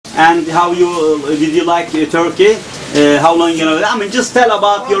And how did you like Turkey? How long you know? I mean, just tell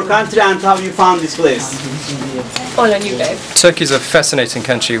about your country and how you found this place. All on you, Dave. Turkey is a fascinating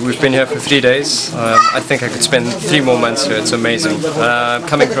country. We've been here for 3 days. I think I could spend 3 more months here. It's amazing.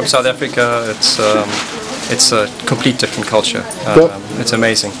 Coming from South Africa, it's a complete different culture. It's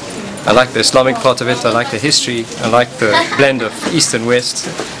amazing. I like the Islamic part of it. I like the history. I like the blend of East and West.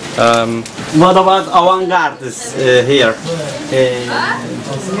 What about Avantgardeast here?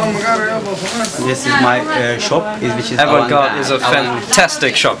 This is my shop, which is Avantgarde is a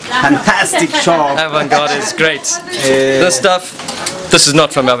fantastic shop. Fantastic shop. Avantgarde is great. This stuff, this is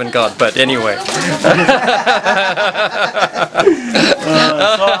not from Avantgarde, but anyway.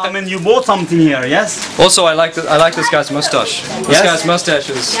 So I mean, you bought something here, yes? Also, I like this guy's mustache. This guy's mustache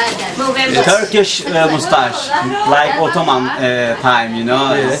is Turkish mustache, like Ottoman time, you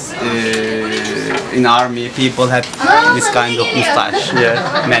know. In army, people had this kind of mustache.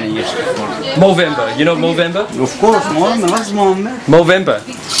 Yeah. Many years before. Movember. You know Movember? Of course, Movember. What's Movember? Movember.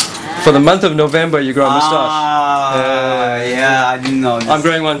 For the month of November, you grow a mustache. Yeah, I didn't know this. I'm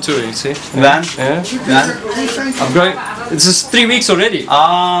growing one too. You see? When? Yeah. When? I'm growing. This is 3 weeks already.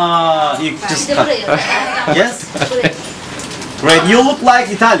 You just cut. Yes. Great. You look like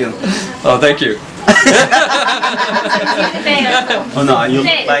Italian. Oh, thank you. Oh no, you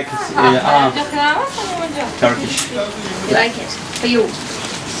look like Turkish. You like it? For you.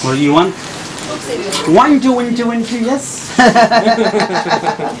 What do you want? One, two, yes.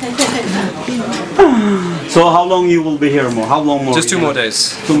 So how long you will be here more? How long more? Just 2 more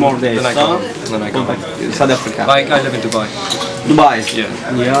days. 2 more days. Then I go. Then I go back. South Africa. I live in Dubai. Dubai. Yeah.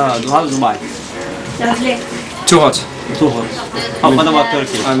 Yeah. How's Dubai? Lovely. Too hot. Too hot. What about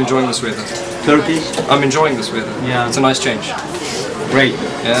Turkey? I'm enjoying this weather. Turkey? I'm enjoying this weather. Yeah. It's a nice change. Great.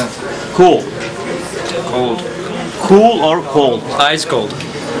 Yeah. Cool. Cold. Cool or cold? Ice cold.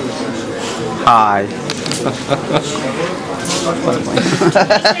 Hi.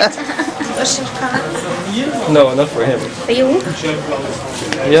 No, not for him. For you?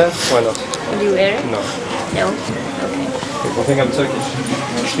 Yeah, why not? Will you wear it? No. No? Okay. People think I'm Turkish.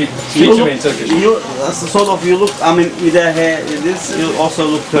 Speak to me in Turkish. You sort of you look. I mean, with the hair, this you also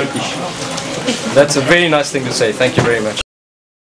look Turkish. That's a very nice thing to say. Thank you very much.